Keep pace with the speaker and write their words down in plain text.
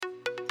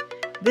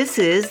This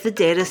is the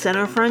Data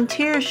Center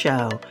Frontier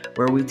Show,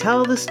 where we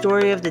tell the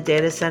story of the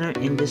data center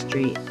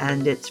industry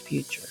and its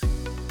future.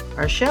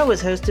 Our show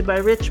is hosted by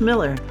Rich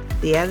Miller,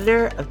 the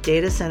editor of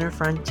Data Center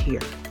Frontier.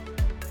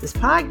 This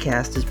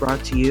podcast is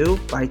brought to you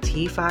by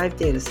T5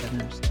 Data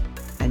Centers.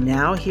 And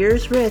now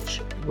here's Rich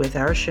with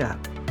our show.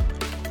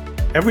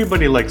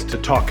 Everybody likes to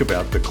talk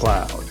about the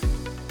cloud,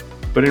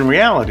 but in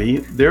reality,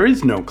 there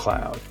is no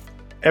cloud.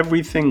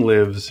 Everything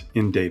lives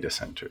in data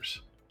centers.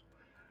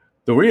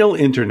 The real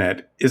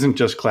internet isn't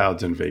just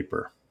clouds and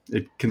vapor.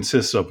 It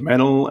consists of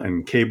metal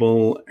and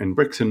cable and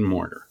bricks and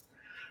mortar.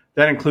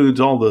 That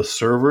includes all the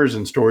servers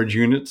and storage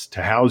units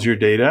to house your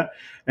data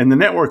and the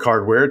network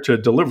hardware to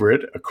deliver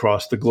it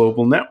across the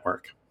global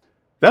network.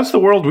 That's the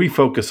world we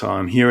focus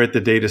on here at the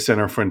Data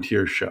Center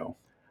Frontier Show.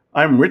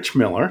 I'm Rich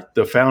Miller,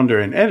 the founder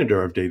and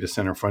editor of Data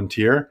Center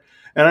Frontier,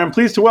 and I'm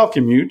pleased to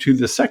welcome you to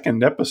the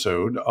second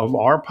episode of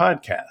our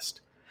podcast.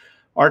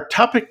 Our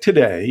topic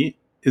today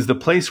is the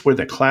place where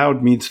the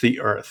cloud meets the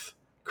earth,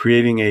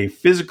 creating a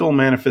physical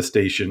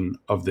manifestation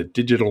of the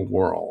digital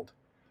world.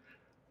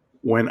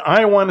 When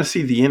I want to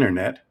see the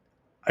internet,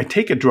 I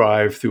take a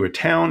drive through a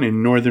town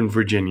in Northern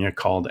Virginia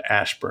called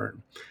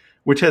Ashburn,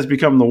 which has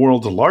become the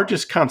world's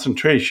largest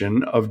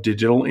concentration of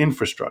digital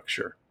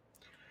infrastructure.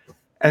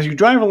 As you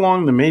drive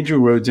along the major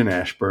roads in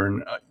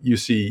Ashburn, you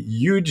see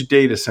huge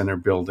data center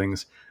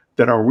buildings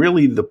that are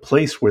really the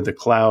place where the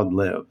cloud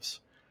lives.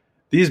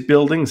 These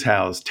buildings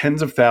house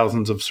tens of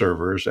thousands of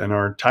servers and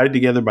are tied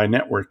together by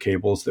network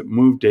cables that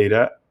move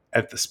data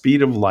at the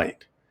speed of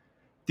light.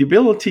 The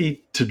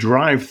ability to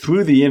drive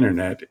through the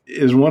internet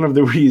is one of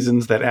the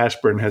reasons that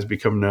Ashburn has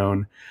become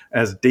known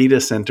as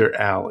Data Center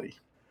Alley.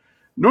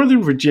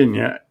 Northern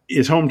Virginia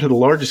is home to the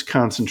largest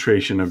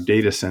concentration of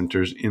data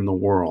centers in the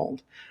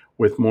world,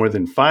 with more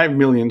than 5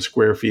 million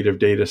square feet of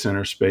data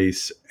center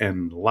space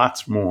and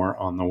lots more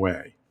on the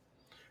way.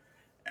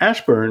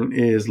 Ashburn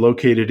is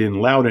located in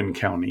Loudoun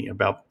County,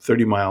 about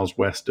 30 miles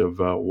west of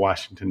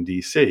Washington,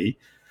 D.C.,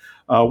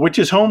 which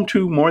is home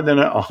to more than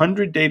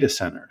 100 data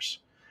centers.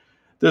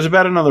 There's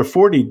about another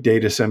 40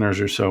 data centers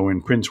or so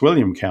in Prince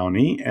William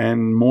County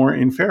and more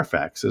in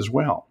Fairfax as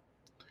well.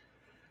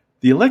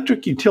 The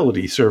electric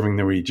utility serving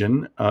the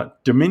region,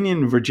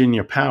 Dominion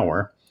Virginia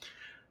Power,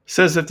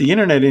 says that the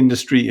internet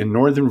industry in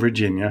Northern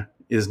Virginia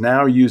is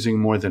now using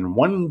more than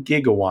 1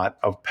 gigawatt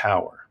of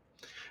power.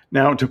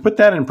 Now, to put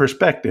that in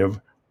perspective,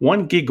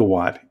 1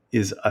 gigawatt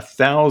is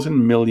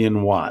 1,000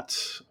 million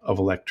watts of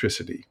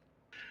electricity.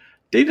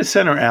 Data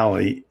Center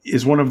Alley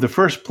is one of the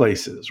first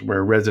places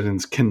where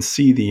residents can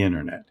see the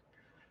internet,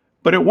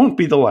 but it won't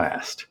be the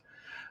last.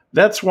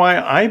 That's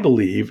why I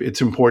believe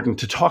it's important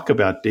to talk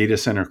about data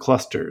center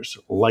clusters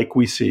like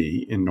we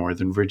see in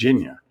Northern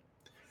Virginia.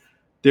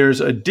 There's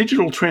a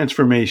digital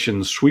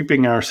transformation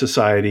sweeping our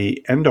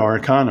society and our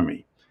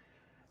economy.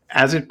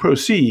 As it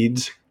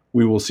proceeds,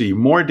 we will see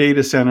more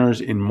data centers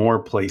in more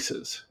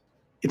places.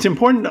 It's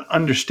important to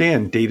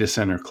understand data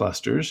center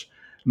clusters,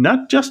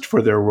 not just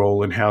for their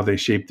role in how they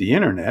shape the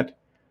internet,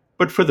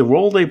 but for the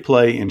role they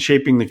play in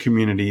shaping the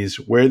communities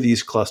where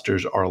these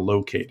clusters are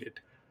located.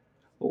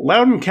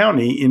 Loudoun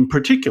County, in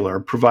particular,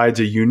 provides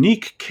a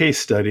unique case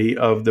study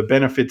of the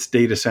benefits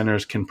data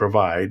centers can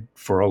provide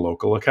for a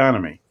local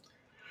economy.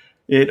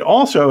 It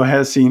also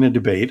has seen a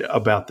debate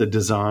about the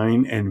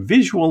design and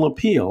visual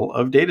appeal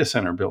of data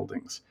center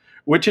buildings,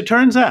 which it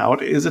turns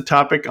out is a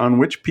topic on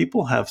which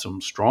people have some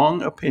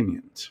strong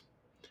opinions.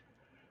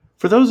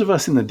 For those of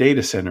us in the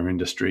data center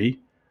industry,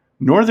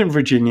 Northern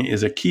Virginia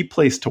is a key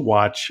place to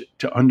watch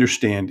to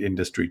understand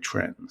industry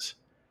trends.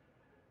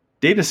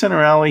 Data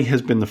Center Alley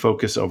has been the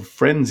focus of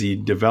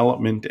frenzied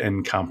development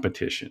and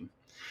competition.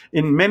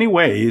 In many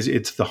ways,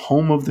 it's the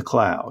home of the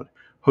cloud,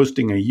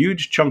 hosting a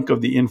huge chunk of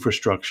the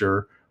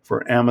infrastructure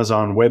for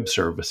Amazon Web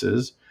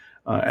Services,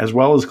 as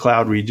well as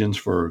cloud regions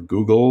for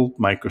Google,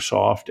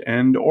 Microsoft,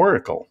 and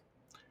Oracle.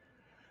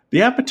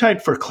 The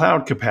appetite for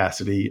cloud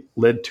capacity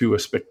led to a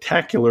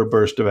spectacular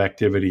burst of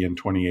activity in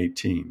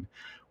 2018,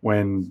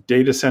 when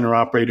data center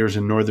operators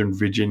in Northern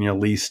Virginia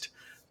leased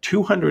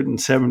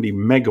 270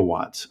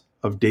 megawatts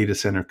of data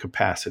center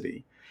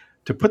capacity.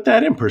 To put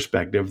that in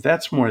perspective,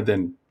 that's more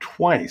than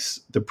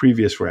twice the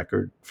previous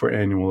record for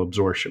annual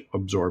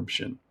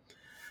absorption.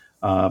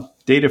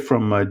 Data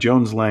from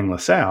Jones Lang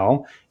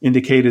LaSalle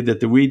indicated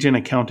that the region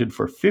accounted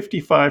for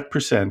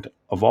 55%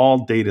 of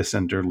all data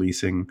center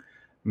leasing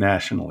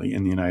nationally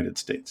in the United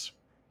States.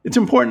 It's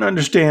important to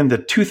understand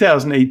that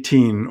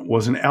 2018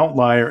 was an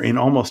outlier in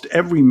almost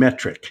every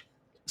metric,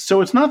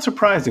 so it's not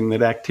surprising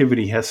that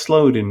activity has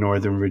slowed in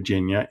Northern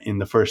Virginia in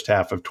the first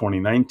half of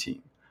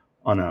 2019,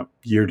 on a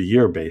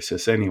year-to-year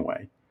basis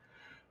anyway.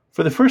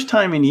 For the first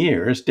time in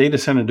years, data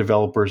center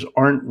developers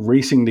aren't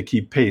racing to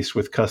keep pace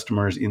with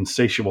customers'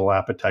 insatiable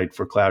appetite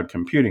for cloud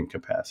computing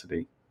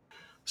capacity.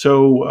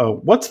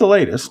 So what's the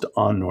latest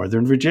on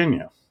Northern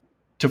Virginia?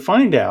 To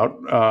find out,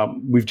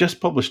 we've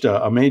just published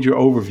a major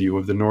overview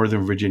of the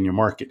Northern Virginia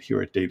market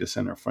here at Data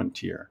Center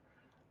Frontier.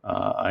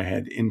 I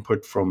had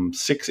input from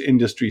 6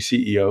 industry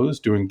CEOs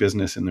doing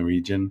business in the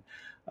region,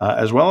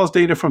 as well as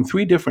data from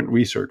 3 different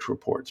research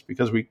reports,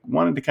 because we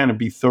wanted to kind of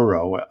be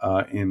thorough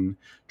in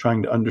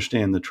trying to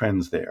understand the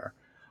trends there.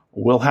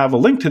 We'll have a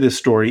link to this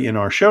story in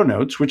our show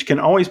notes, which can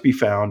always be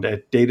found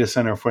at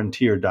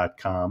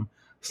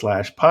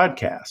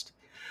datacenterfrontier.com/podcast.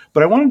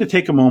 But I wanted to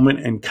take a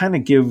moment and kind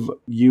of give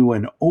you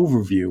an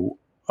overview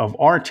of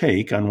our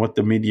take on what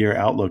the mid-year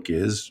outlook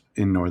is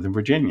in Northern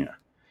Virginia.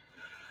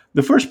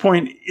 The first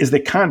point is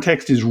that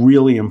context is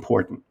really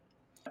important.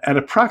 At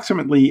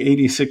approximately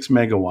 86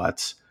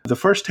 megawatts, the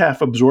first half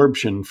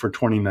absorption for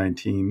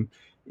 2019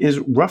 is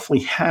roughly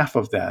half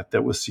of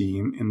that was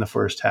seen in the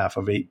first half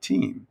of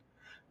 18.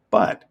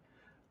 But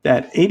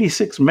that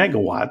 86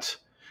 megawatts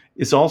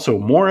is also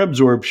more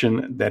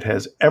absorption that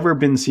has ever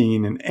been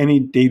seen in any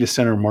data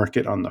center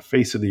market on the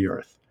face of the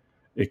earth,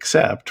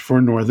 except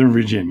for Northern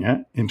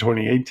Virginia in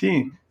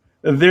 2018.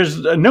 There's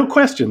no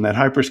question that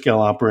hyperscale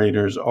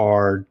operators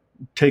are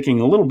taking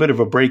a little bit of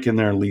a break in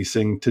their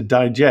leasing to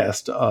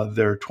digest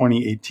their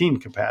 2018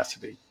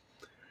 capacity.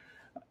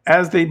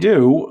 As they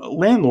do,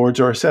 landlords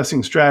are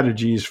assessing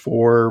strategies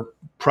for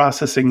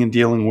processing and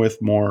dealing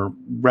with more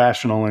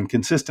rational and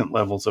consistent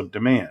levels of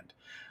demand,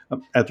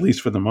 at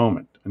least for the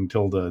moment,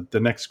 until the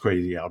next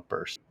crazy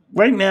outburst.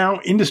 Right now,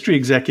 industry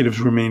executives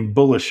remain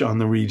bullish on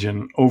the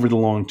region over the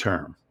long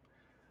term,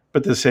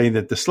 but they say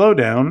that the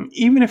slowdown,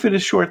 even if it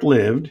is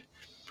short-lived,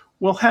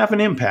 will have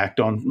an impact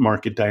on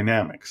market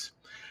dynamics.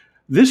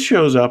 This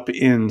shows up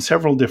in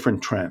several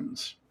different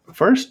trends.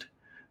 First,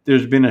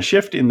 there's been a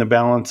shift in the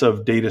balance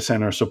of data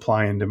center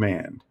supply and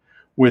demand,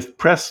 with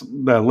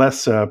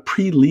less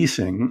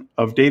pre-leasing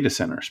of data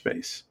center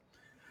space.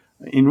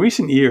 In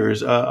recent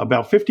years,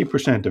 about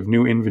 50% of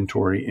new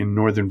inventory in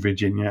Northern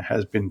Virginia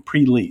has been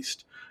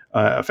pre-leased.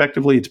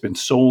 Effectively, it's been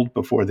sold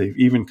before they've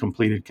even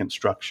completed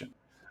construction.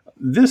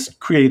 This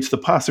creates the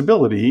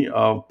possibility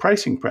of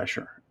pricing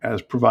pressure,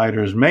 as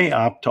providers may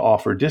opt to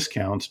offer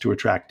discounts to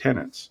attract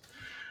tenants.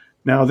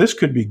 Now, this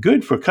could be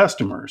good for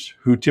customers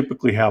who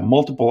typically have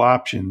multiple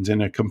options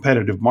in a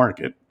competitive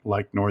market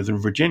like Northern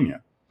Virginia.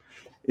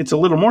 It's a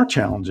little more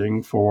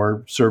challenging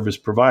for service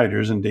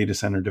providers and data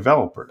center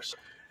developers.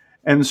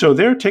 And so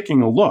they're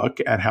taking a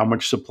look at how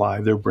much supply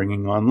they're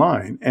bringing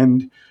online,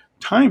 and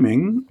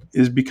timing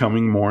is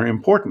becoming more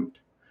important.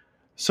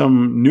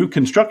 Some new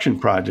construction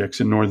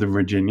projects in Northern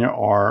Virginia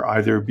are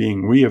either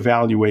being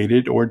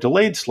reevaluated or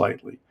delayed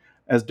slightly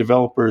as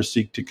developers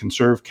seek to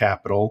conserve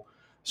capital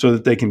so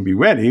that they can be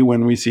ready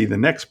when we see the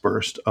next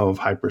burst of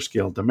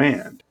hyperscale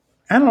demand.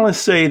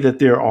 Analysts say that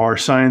there are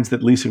signs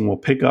that leasing will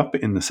pick up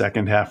in the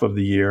second half of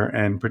the year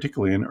and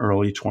particularly in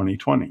early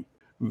 2020.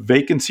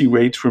 Vacancy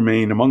rates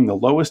remain among the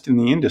lowest in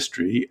the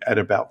industry at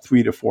about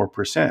 3 to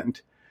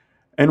 4%,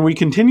 and we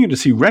continue to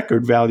see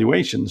record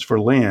valuations for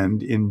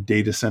land in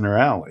Data Center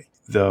Alley.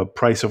 The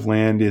price of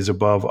land is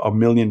above $1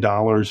 million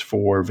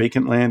for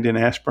vacant land in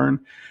Ashburn,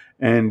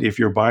 and if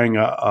you're buying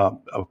a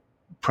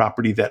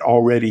property that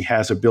already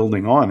has a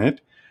building on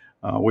it,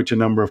 which a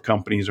number of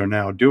companies are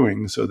now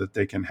doing so that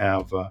they can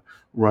have a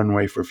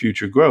runway for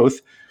future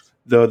growth,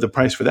 the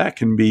price for that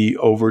can be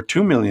over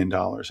 $2 million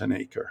an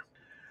acre.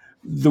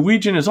 The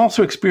region is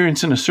also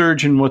experiencing a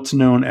surge in what's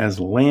known as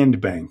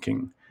land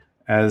banking,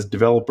 as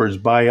developers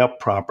buy up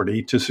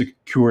property to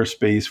secure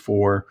space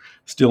for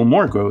still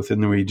more growth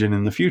in the region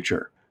in the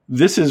future.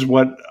 This is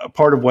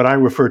part of what I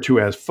refer to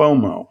as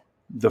FOMO,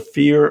 the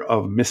fear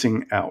of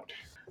missing out.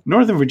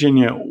 Northern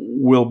Virginia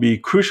will be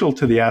crucial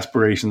to the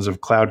aspirations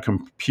of cloud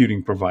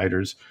computing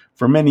providers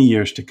for many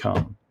years to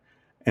come,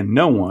 and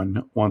no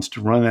one wants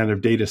to run out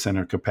of data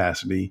center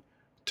capacity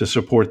to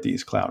support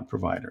these cloud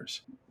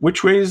providers.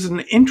 Which raises an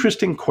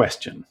interesting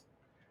question.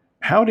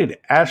 How did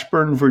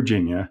Ashburn,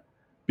 Virginia,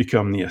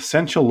 become the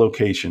essential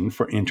location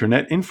for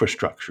internet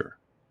infrastructure?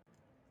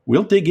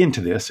 We'll dig into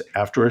this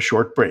after a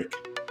short break.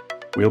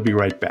 We'll be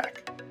right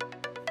back.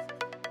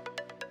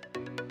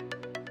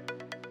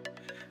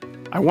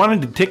 I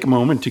wanted to take a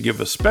moment to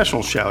give a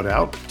special shout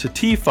out to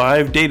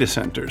T5 Data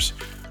Centers,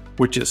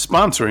 which is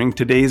sponsoring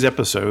today's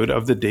episode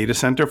of the Data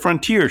Center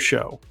Frontier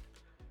Show.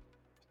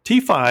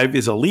 T5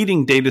 is a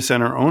leading data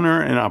center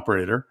owner and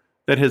operator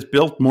that has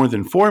built more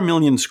than 4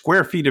 million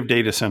square feet of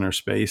data center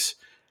space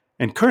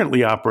and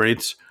currently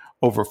operates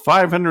over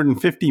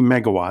 550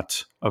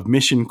 megawatts of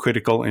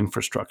mission-critical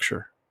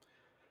infrastructure.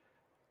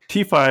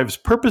 T5's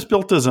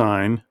purpose-built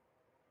design,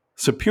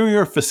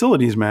 superior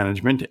facilities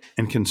management,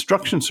 and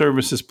construction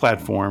services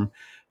platform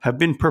have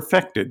been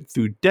perfected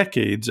through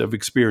decades of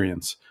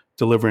experience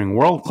delivering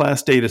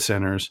world-class data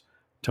centers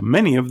to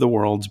many of the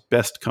world's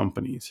best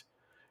companies,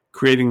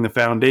 creating the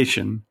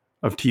foundation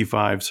of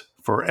T5's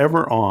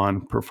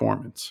forever-on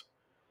performance.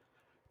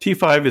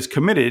 T5 is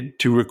committed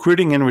to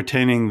recruiting and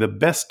retaining the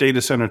best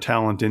data center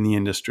talent in the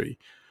industry,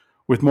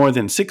 with more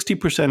than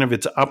 60% of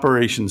its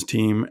operations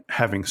team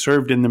having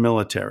served in the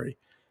military,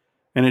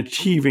 and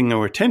achieving a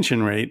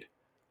retention rate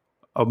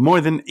of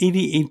more than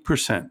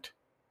 88%.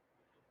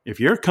 If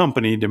your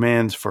company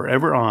demands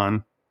forever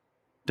on,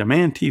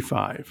 demand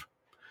T5.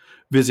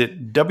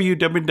 Visit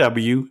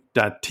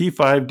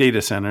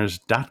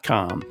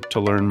www.t5datacenters.com to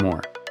learn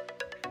more.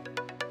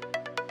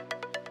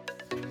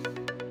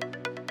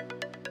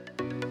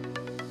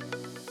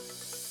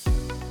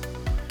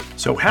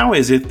 So how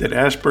is it that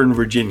Ashburn,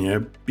 Virginia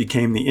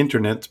became the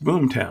internet's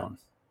boomtown?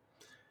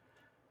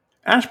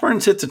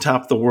 Ashburn sits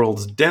atop the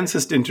world's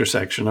densest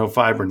intersection of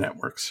fiber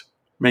networks,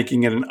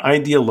 making it an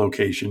ideal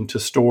location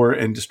to store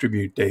and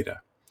distribute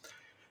data.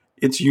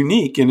 It's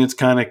unique in its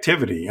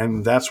connectivity,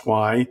 and that's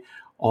why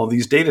all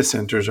these data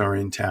centers are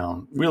in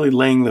town, really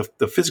laying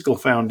the physical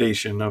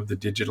foundation of the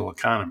digital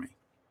economy.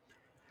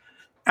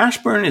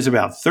 Ashburn is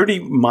about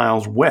 30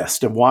 miles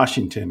west of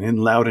Washington in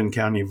Loudoun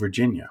County,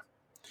 Virginia.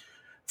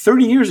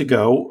 30 years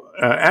ago,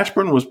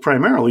 Ashburn was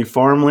primarily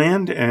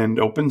farmland and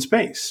open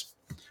space.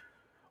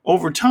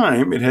 Over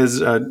time, it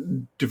has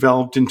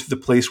developed into the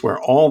place where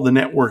all the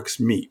networks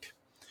meet.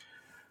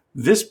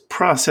 This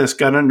process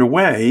got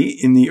underway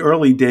in the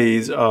early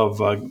days of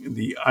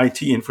the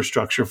IT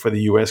infrastructure for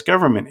the U.S.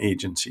 government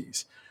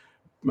agencies.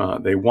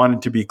 They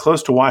wanted to be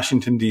close to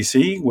Washington,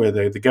 D.C., where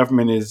the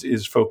government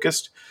is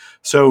focused.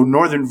 So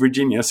Northern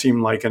Virginia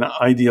seemed like an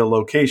ideal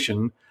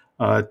location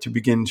to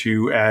begin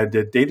to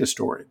add data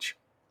storage.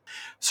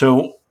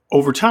 So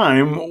over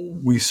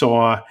time, we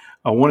saw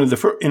one of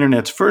the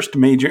internet's first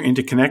major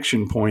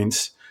interconnection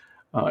points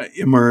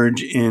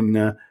emerge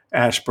in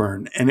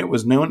Ashburn, and it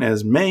was known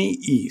as May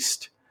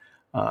East.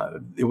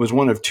 It was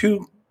one of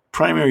two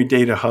primary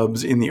data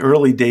hubs in the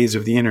early days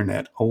of the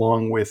internet,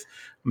 along with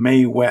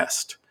May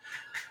West.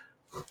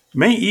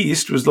 May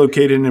East was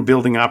located in a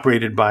building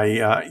operated by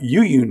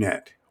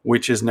UUNet,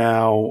 which is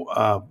now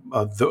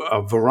a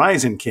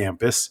Verizon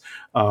campus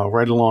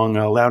right along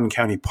Loudoun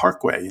County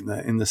Parkway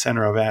in the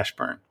center of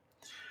Ashburn.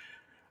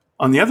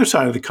 On the other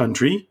side of the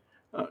country,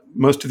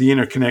 most of the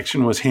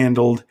interconnection was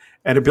handled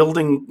at a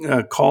building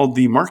called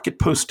the Market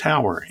Post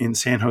Tower in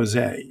San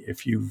Jose.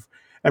 If you've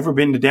ever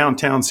been to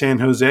downtown San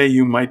Jose,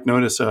 you might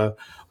notice a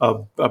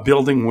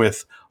building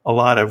with a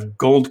lot of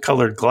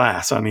gold-colored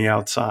glass on the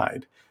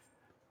outside.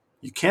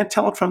 You can't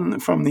tell it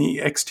from the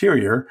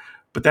exterior,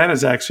 but that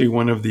is actually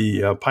one of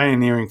the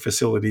pioneering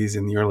facilities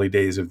in the early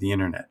days of the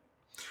internet.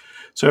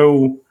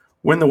 So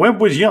when the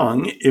web was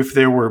young, if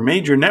there were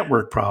major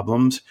network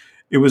problems,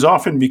 it was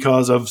often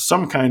because of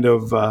some kind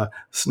of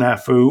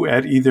snafu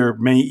at either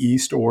May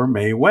East or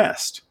May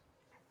West.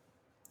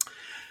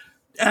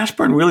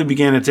 Ashburn really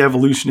began its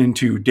evolution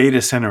into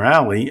Data Center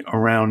Alley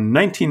around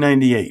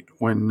 1998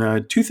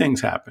 when two things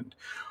happened.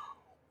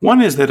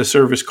 One is that a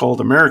service called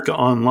America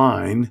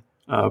Online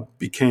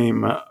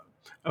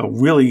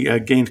really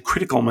gained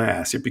critical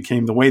mass. It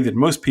became the way that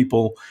most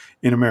people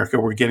in America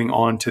were getting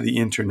onto the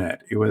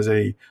internet. It was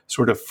a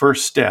sort of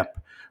first step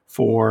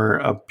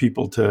for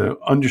people to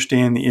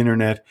understand the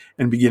internet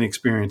and begin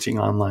experiencing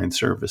online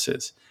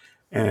services.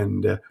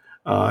 And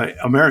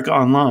America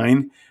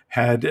Online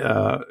had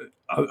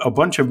a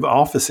bunch of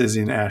offices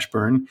in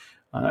Ashburn.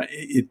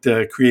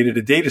 It created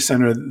a data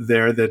center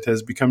there that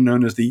has become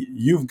known as the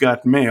You've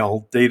Got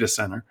Mail Data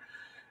Center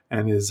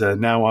and is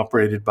now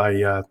operated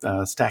by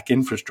Stack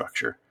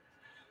Infrastructure.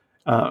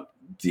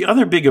 The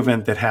other big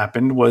event that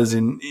happened was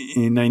in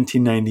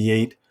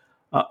 1998,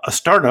 a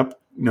startup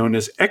known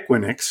as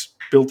Equinix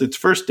built its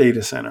first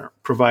data center,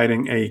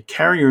 providing a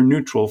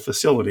carrier-neutral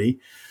facility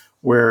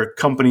where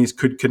companies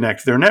could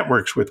connect their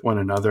networks with one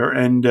another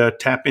and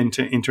tap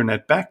into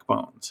internet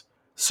backbones.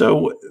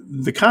 So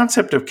the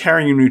concept of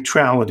carrier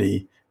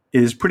neutrality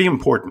is pretty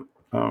important.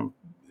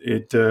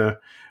 It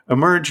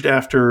emerged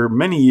after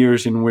many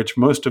years in which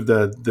most of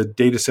the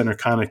data center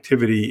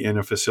connectivity in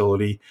a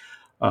facility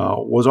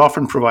was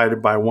often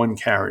provided by one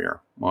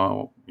carrier,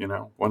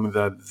 one of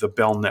the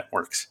Bell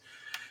networks.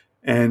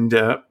 And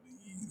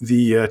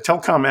the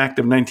Telecom Act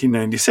of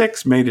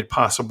 1996 made it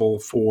possible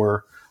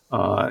for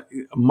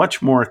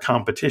much more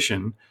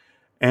competition.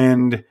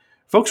 And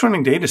folks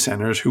running data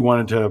centers who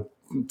wanted to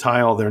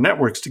tie all their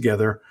networks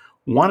together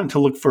wanted to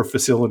look for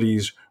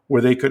facilities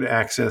where they could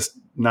access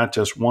not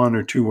just one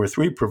or two or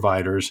three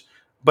providers,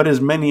 but as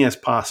many as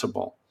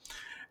possible.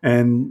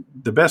 And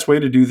the best way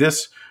to do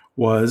this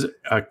was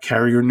a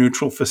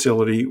carrier-neutral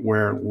facility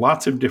where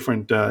lots of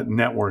different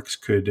networks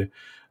could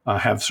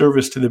have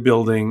service to the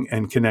building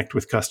and connect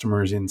with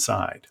customers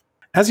inside.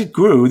 As it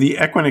grew, the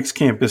Equinix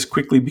campus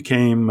quickly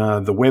became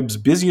the web's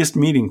busiest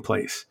meeting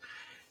place,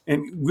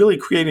 and really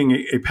creating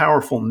a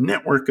powerful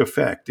network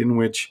effect in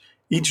which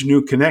each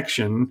new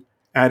connection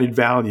added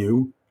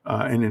value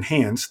and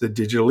enhanced the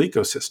digital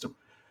ecosystem.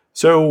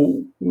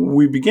 So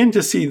we begin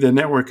to see the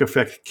network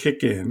effect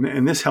kick in,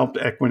 and this helped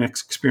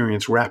Equinix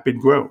experience rapid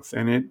growth,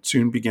 and it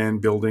soon began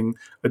building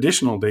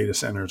additional data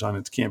centers on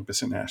its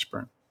campus in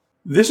Ashburn.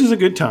 This is a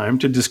good time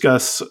to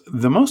discuss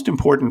the most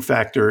important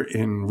factor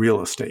in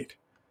real estate: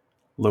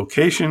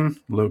 location,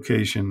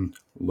 location,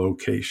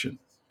 location.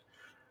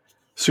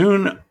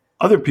 Soon,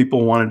 other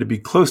people wanted to be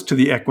close to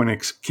the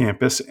Equinix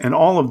campus and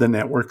all of the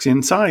networks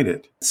inside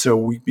it. So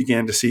we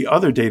began to see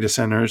other data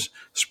centers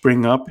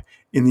spring up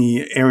in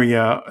the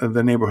area of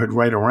the neighborhood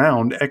right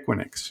around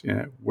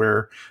Equinix,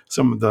 where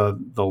some of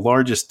the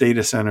largest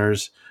data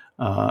centers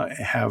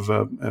have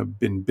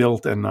been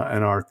built and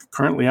are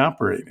currently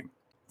operating.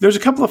 There's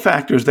a couple of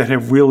factors that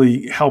have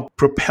really helped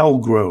propel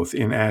growth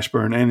in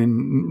Ashburn and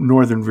in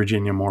Northern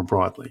Virginia more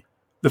broadly.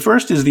 The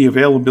first is the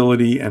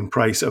availability and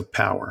price of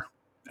power.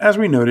 As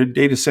we noted,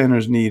 data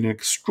centers need an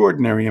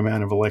extraordinary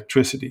amount of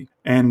electricity,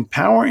 and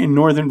power in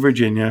Northern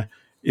Virginia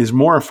is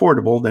more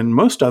affordable than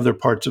most other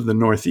parts of the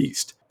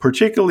Northeast,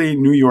 particularly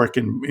New York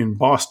and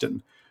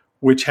Boston,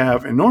 which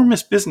have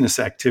enormous business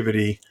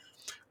activity,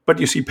 but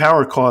you see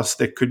power costs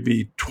that could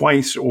be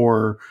twice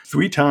or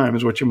three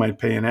times what you might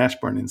pay in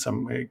Ashburn in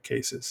some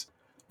cases.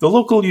 The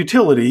local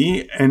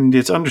utility and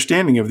its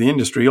understanding of the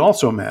industry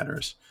also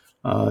matters.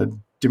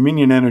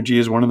 Dominion Energy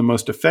is one of the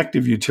most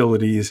effective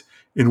utilities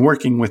in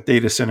working with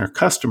data center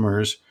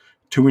customers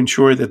to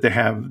ensure that they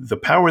have the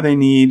power they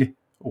need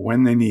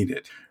when they need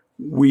it.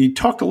 We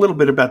talked a little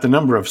bit about the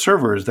number of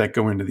servers that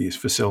go into these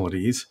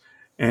facilities.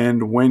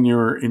 And when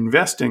you're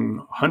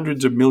investing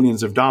hundreds of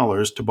millions of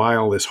dollars to buy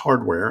all this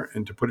hardware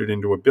and to put it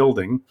into a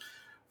building,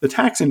 the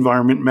tax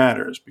environment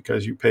matters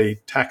because you pay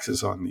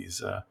taxes on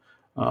these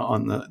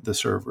on the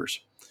servers.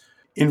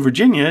 In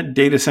Virginia,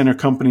 data center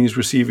companies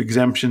receive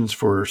exemptions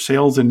for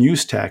sales and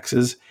use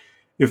taxes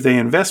if they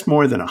invest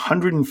more than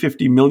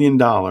 $150 million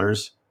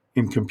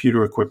in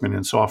computer equipment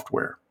and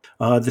software.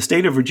 The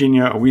state of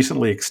Virginia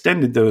recently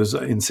extended those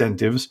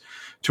incentives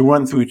to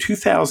run through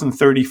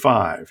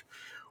 2035,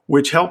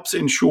 which helps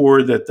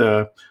ensure that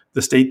the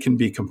state can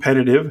be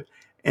competitive,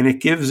 and it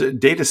gives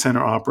data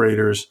center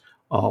operators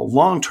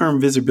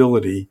long-term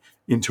visibility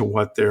into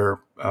what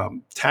their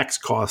tax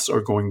costs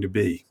are going to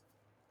be.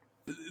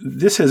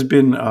 This has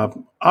been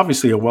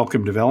obviously a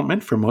welcome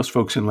development for most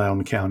folks in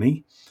Loudoun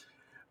County,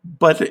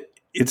 but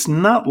it's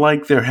not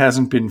like there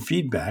hasn't been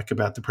feedback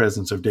about the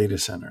presence of data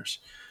centers.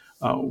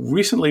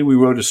 Recently, we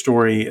wrote a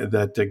story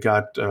that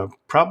got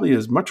probably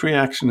as much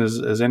reaction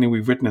as any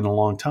we've written in a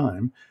long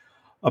time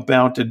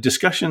about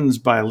discussions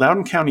by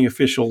Loudoun County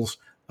officials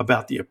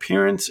about the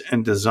appearance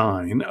and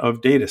design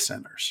of data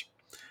centers.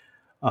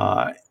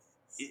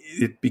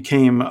 It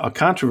became a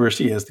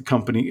controversy as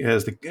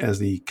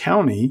the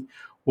county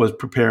was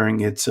preparing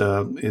its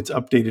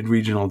updated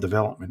regional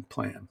development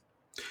plan.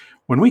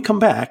 When we come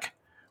back,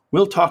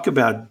 we'll talk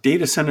about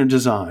data center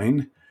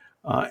design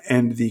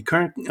and the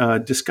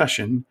current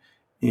discussion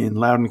in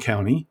Loudoun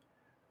County,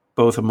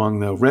 both among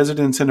the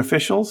residents and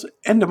officials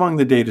and among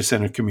the data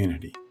center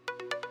community.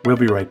 We'll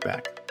be right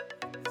back.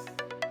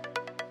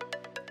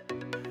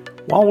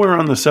 While we're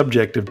on the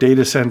subject of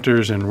data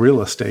centers and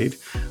real estate,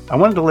 I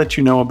wanted to let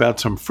you know about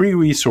some free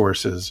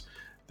resources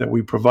that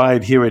we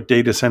provide here at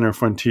Data Center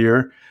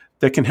Frontier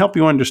that can help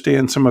you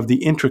understand some of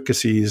the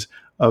intricacies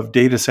of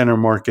data center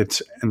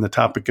markets and the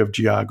topic of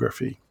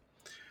geography.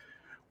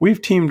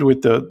 We've teamed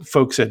with the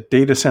folks at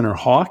Data Center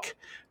Hawk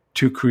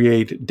to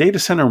create data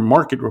center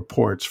market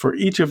reports for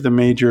each of the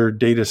major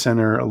data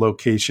center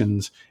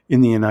locations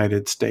in the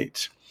United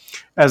States.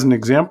 As an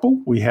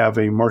example, we have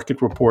a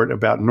market report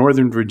about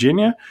Northern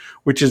Virginia,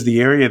 which is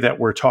the area that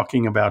we're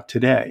talking about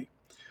today.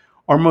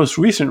 Our most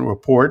recent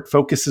report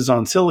focuses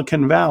on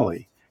Silicon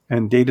Valley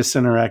and data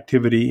center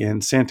activity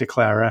in Santa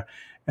Clara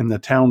and the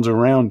towns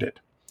around it.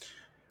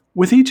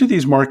 With each of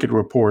these market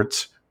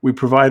reports, we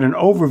provide an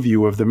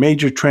overview of the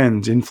major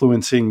trends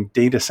influencing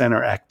data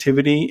center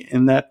activity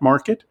in that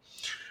market.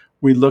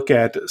 We look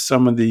at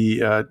some of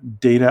the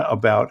data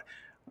about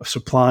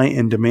supply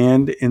and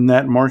demand in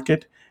that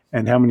market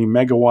and how many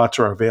megawatts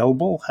are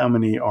available, how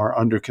many are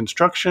under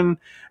construction,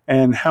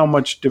 and how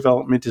much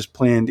development is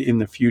planned in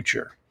the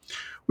future.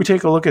 We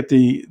take a look at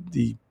the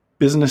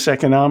business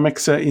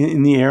economics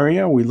in the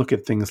area. We look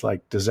at things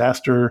like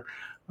disaster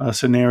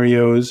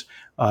scenarios,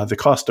 the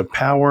cost of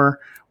power,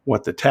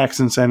 what the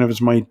tax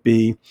incentives might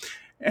be,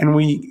 and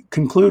we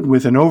conclude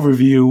with an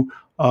overview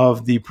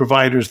of the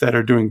providers that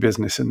are doing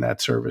business in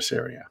that service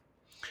area.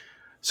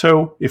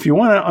 So if you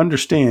want to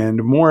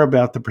understand more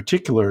about the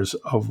particulars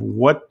of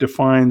what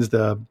defines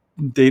the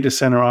data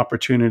center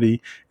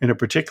opportunity in a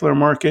particular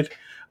market,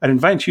 I'd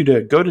invite you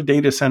to go to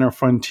Data Center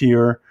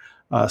Frontier,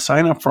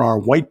 sign up for our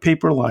white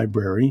paper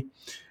library,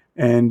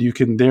 and you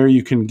can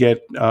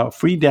get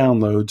free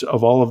downloads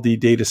of all of the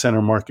data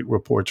center market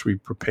reports we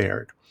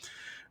prepared.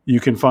 You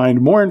can find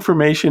more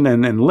information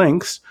and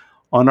links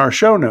on our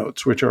show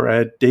notes, which are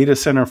at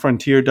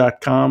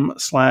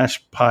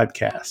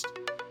datacenterfrontier.com/podcast.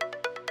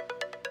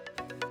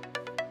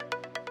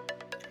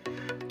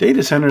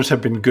 Data centers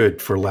have been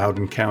good for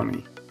Loudoun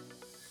County.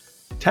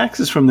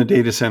 Taxes from the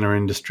data center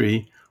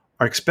industry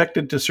are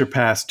expected to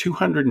surpass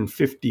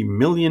 $250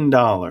 million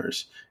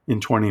in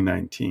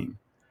 2019.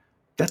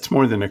 That's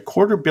more than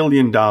 $250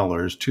 million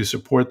to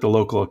support the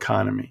local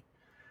economy,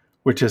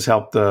 which has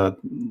helped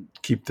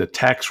keep the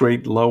tax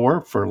rate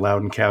lower for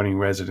Loudoun County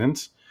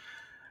residents,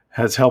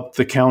 has helped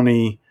the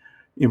county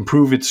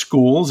improve its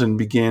schools and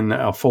begin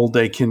a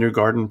full-day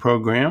kindergarten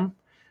program,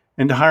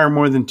 and to hire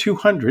more than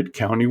 200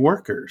 county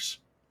workers.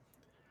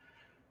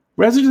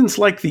 Residents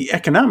like the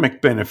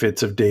economic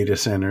benefits of data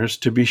centers,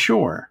 to be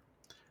sure,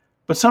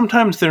 but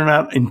sometimes they're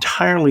not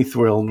entirely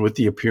thrilled with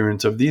the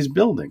appearance of these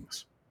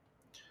buildings.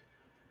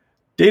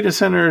 Data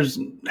centers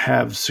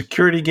have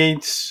security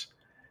gates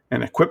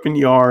and equipment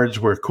yards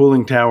where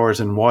cooling towers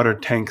and water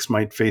tanks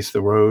might face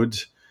the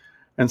roads,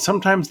 and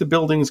sometimes the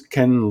buildings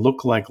can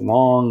look like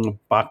long,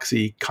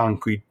 boxy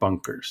concrete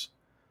bunkers.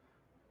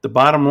 The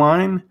bottom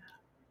line?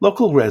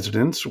 Local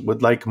residents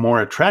would like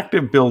more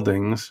attractive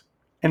buildings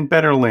and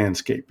better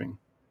landscaping.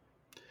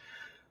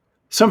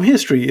 Some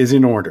history is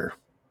in order.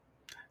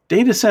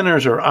 Data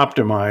centers are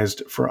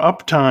optimized for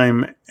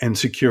uptime and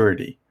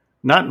security,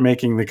 not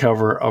making the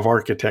cover of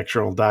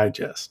Architectural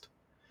Digest.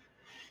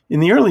 In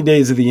the early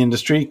days of the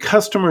industry,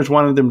 customers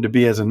wanted them to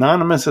be as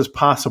anonymous as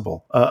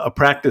possible, a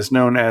practice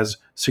known as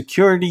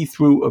security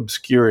through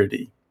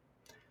obscurity.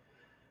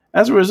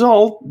 As a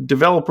result,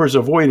 developers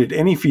avoided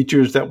any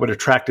features that would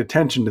attract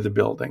attention to the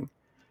building,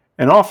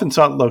 and often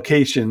sought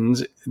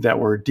locations that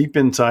were deep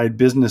inside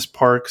business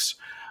parks,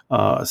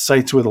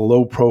 sites with a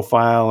low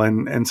profile,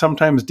 and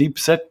sometimes deep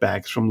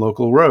setbacks from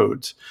local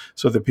roads,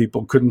 so that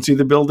people couldn't see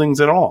the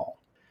buildings at all.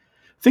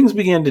 Things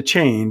began to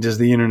change as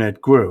the internet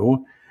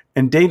grew,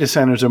 and data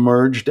centers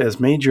emerged as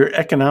major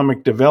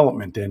economic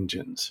development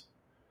engines.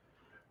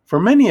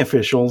 For many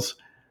officials,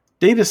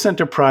 data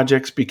center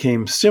projects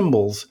became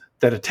symbols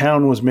that a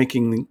town was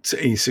making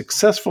a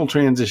successful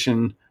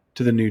transition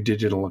to the new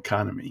digital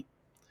economy.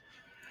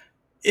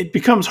 It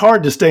becomes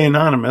hard to stay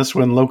anonymous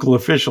when local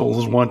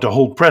officials want to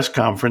hold press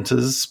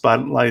conferences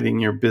spotlighting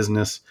your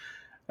business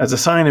as a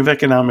sign of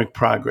economic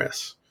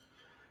progress,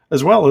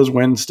 as well as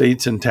when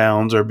states and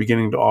towns are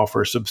beginning to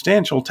offer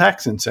substantial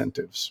tax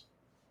incentives.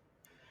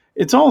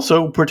 It's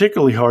also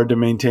particularly hard to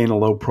maintain a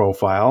low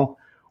profile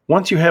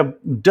once you have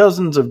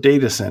dozens of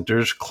data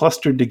centers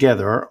clustered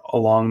together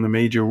along the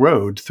major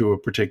road through a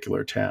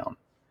particular town.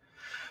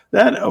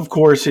 That, of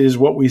course, is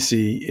what we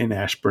see in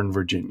Ashburn,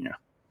 Virginia.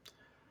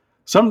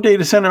 Some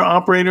data center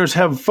operators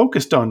have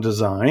focused on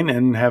design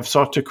and have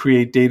sought to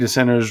create data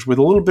centers with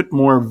a little bit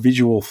more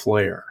visual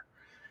flair.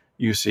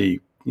 You see,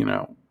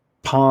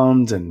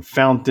 ponds and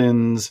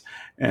fountains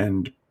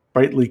and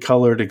brightly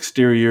colored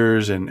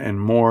exteriors and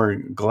more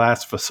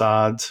glass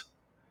facades.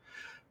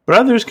 But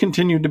others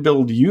continue to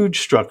build huge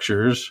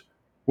structures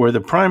where the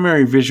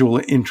primary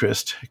visual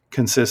interest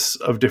consists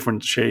of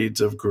different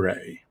shades of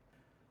gray.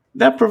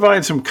 That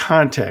provides some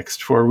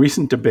context for a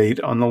recent debate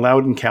on the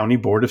Loudoun County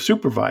Board of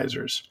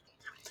Supervisors,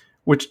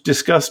 which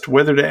discussed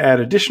whether to add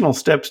additional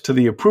steps to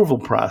the approval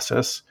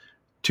process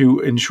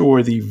to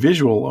ensure the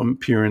visual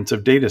appearance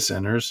of data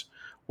centers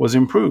was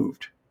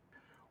improved.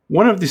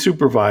 One of the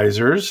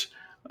supervisors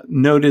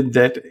noted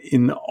that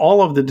in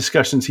all of the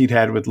discussions he'd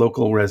had with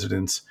local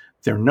residents,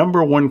 their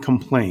number one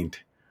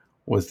complaint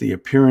was the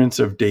appearance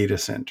of data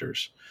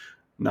centers.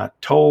 Not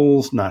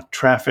tolls, not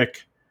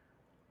traffic,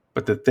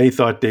 but that they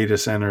thought data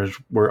centers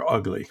were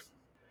ugly.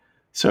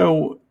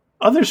 So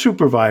other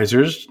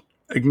supervisors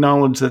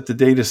acknowledged that the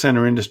data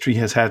center industry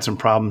has had some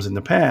problems in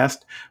the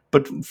past,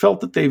 but felt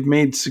that they've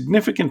made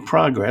significant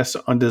progress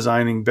on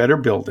designing better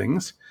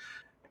buildings.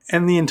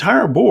 And the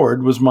entire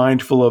board was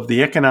mindful of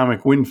the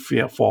economic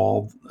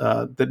windfall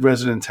that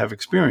residents have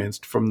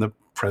experienced from the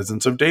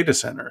presence of data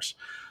centers.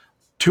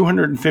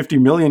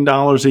 $250 million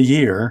a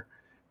year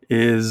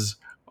is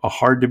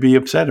hard to be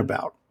upset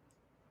about.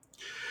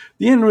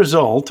 The end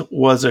result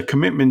was a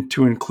commitment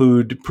to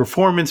include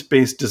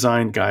performance-based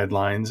design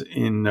guidelines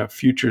in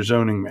future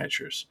zoning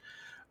measures,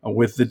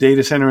 with the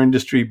data center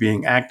industry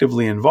being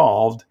actively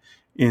involved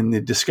in the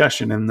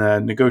discussion and the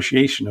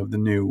negotiation of the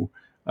new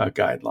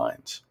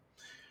guidelines.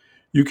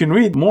 You can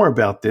read more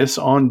about this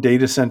on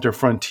Data Center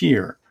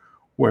Frontier,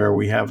 where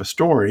we have a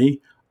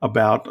story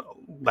about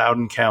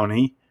Loudoun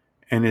County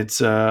and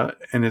its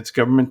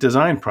government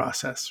design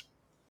process.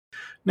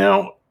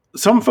 Now,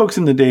 some folks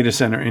in the data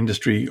center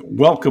industry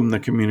welcome the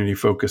community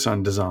focus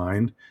on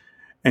design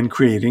and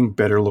creating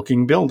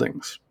better-looking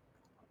buildings.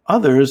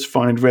 Others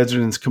find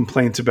residents'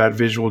 complaints about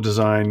visual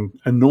design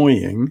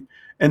annoying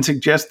and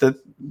suggest that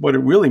what it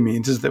really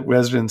means is that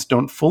residents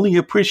don't fully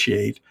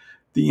appreciate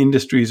the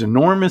industry's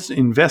enormous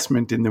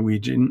investment in the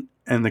region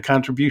and the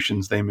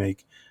contributions they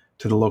make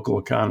to the local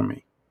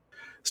economy.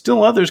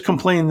 Still others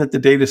complain that the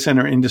data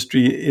center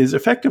industry is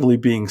effectively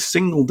being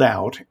singled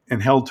out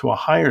and held to a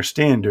higher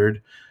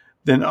standard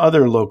than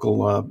other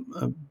local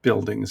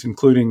buildings,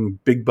 including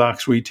big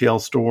box retail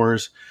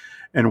stores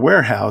and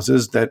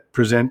warehouses that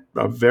present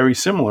a very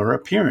similar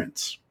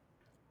appearance.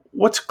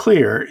 What's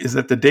clear is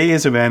that the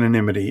days of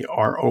anonymity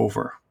are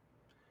over.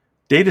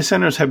 Data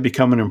centers have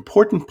become an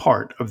important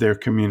part of their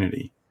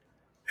community.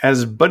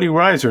 As Buddy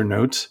Reiser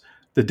notes,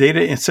 the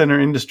data center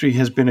industry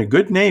has been a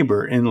good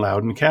neighbor in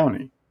Loudoun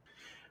County.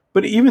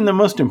 But even the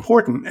most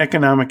important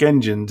economic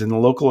engines in the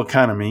local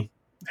economy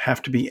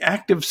have to be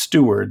active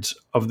stewards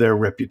of their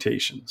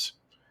reputations.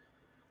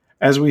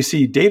 As we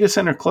see data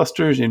center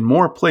clusters in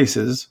more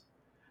places,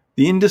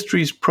 the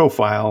industry's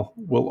profile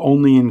will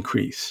only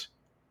increase.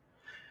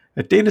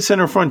 At Data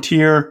Center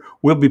Frontier,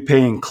 we'll be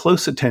paying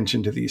close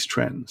attention to these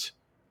trends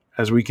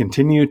as we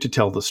continue to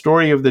tell the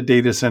story of the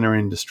data center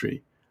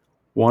industry,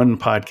 one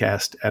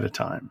podcast at a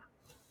time.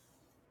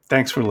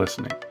 Thanks for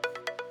listening.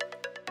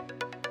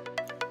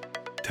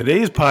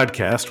 Today's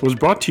podcast was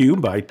brought to you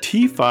by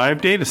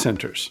T5 Data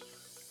Centers.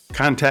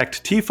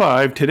 Contact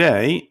T5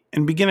 today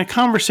and begin a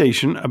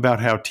conversation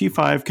about how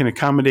T5 can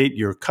accommodate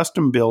your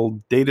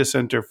custom-built data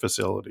center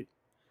facility.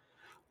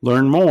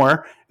 Learn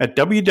more at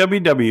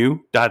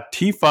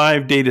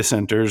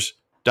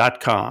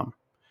www.t5datacenters.com.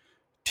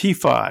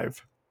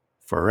 T5,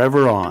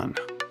 forever on.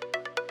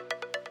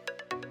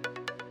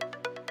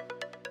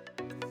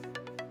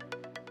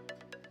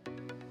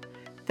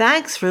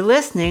 Thanks for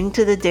listening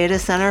to the Data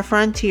Center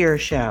Frontier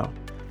Show.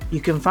 You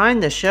can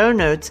find the show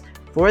notes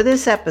for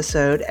this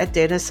episode at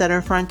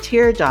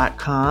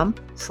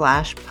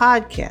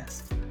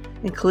datacenterfrontier.com/podcast,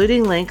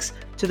 including links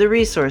to the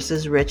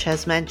resources Rich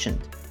has mentioned.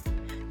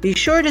 Be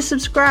sure to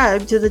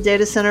subscribe to the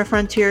Data Center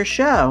Frontier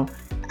Show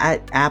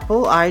at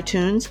Apple,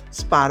 iTunes,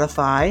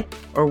 Spotify,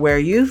 or where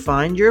you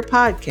find your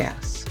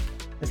podcasts.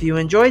 If you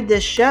enjoyed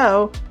this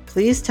show,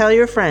 please tell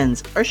your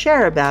friends or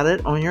share about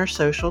it on your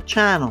social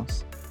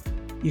channels.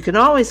 You can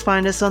always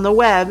find us on the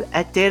web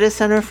at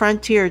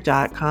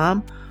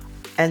datacenterfrontier.com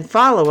and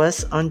follow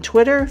us on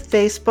Twitter,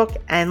 Facebook,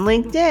 and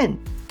LinkedIn.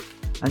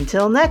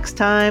 Until next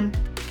time.